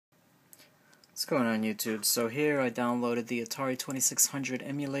What's going on YouTube? So here I downloaded the Atari 2600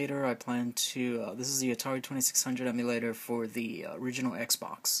 emulator. I plan to, this is the Atari 2600 emulator for the original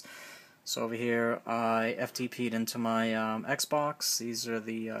Xbox. So over here I FTP'd into my Xbox. These are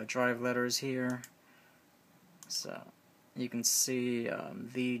the drive letters here. So you can see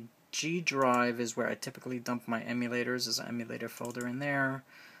the G drive is where I typically dump my emulators. There's an emulator folder in there.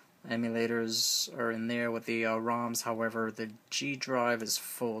 Emulators are in there with the ROMs. However, the G drive is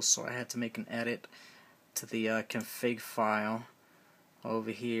full, so I had to make an edit to the config file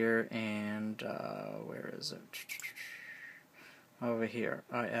over here, and where is it? Over here.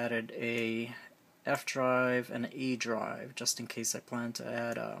 I added a F drive and an E drive just in case I plan to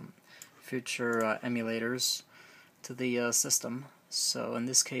add future emulators to the system. So in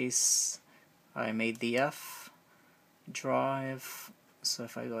this case I made the F drive. So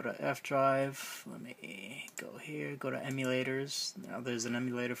if I go to F drive, let me go here, go to emulators. Now there's an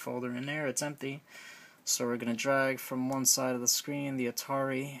emulator folder in there, it's empty. So we're going to drag from one side of the screen the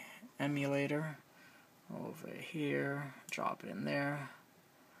Atari emulator over here, drop it in there,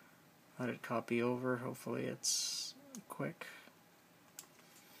 let it copy over, hopefully it's quick.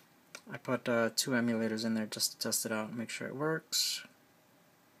 I put 2 emulators in there just to test it out and make sure it works.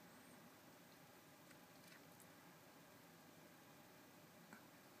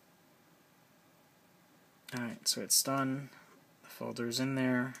 Alright, so it's done. The folder's in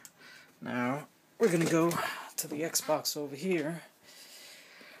there. Now, we're going to go to the Xbox over here.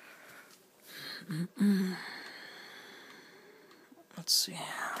 Let's see. How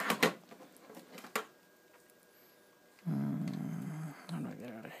do I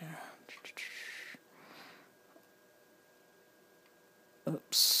get out of here?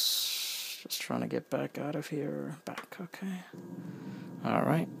 Oops. Just trying to get back out of here. Back, okay.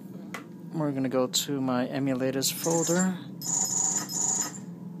 Alright. We're going to go to my emulators folder.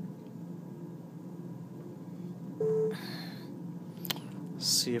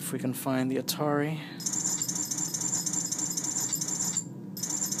 See if we can find the Atari.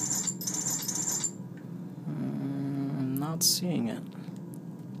 I'm not seeing it.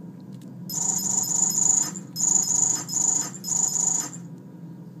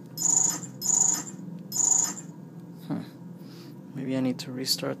 Maybe I need to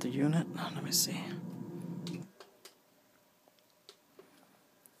restart the unit. Let me see.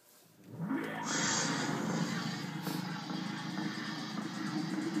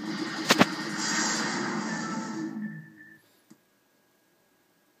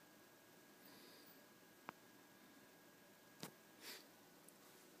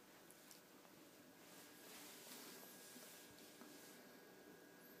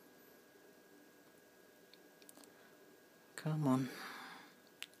 Come on.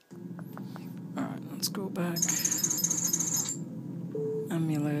 Alright, let's go back.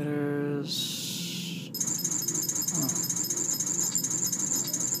 Emulators.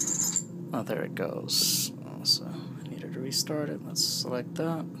 Oh, there it goes. So I needed to restart it. Let's select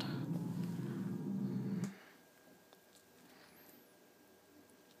that.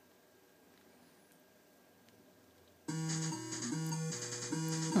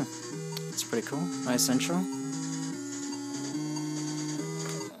 It's pretty cool. Nice intro.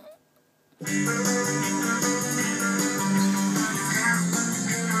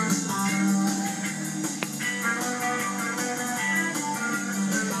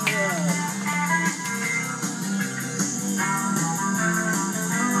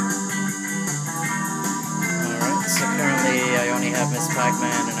 I only have Miss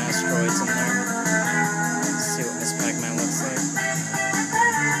Pac-Man and Asteroids in there. Let's see what Miss Pac-Man looks like.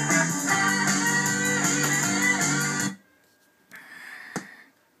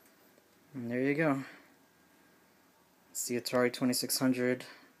 And there you go. It's the Atari 2600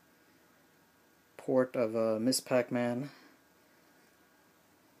 port of Miss Pac-Man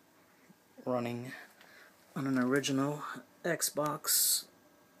running on an original Xbox.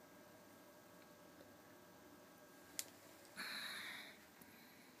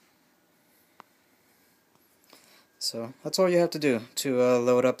 So that's all you have to do to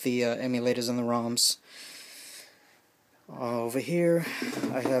load up the emulators and the ROMs. Over here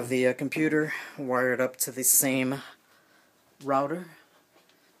I have the computer wired up to the same router,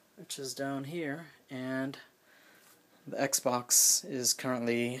 which is down here, and the Xbox is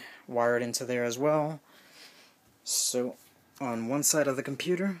currently wired into there as well. So on one side of the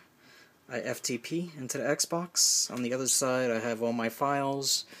computer I FTP into the Xbox, on the other side I have all my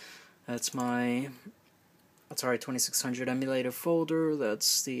files. That's my Atari 2600 emulator folder.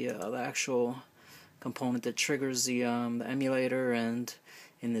 That's the actual component that triggers the emulator, and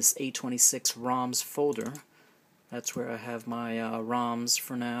in this 826 ROMs folder That's where I have my ROMs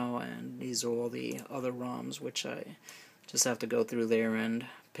for now, and these are all the other ROMs, which I just have to go through there and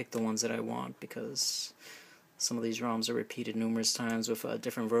pick the ones that I want, because some of these ROMs are repeated numerous times with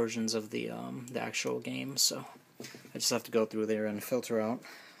different versions of the actual game, so I just have to go through there and filter out,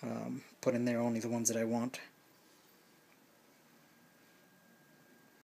 put in there only the ones that I want.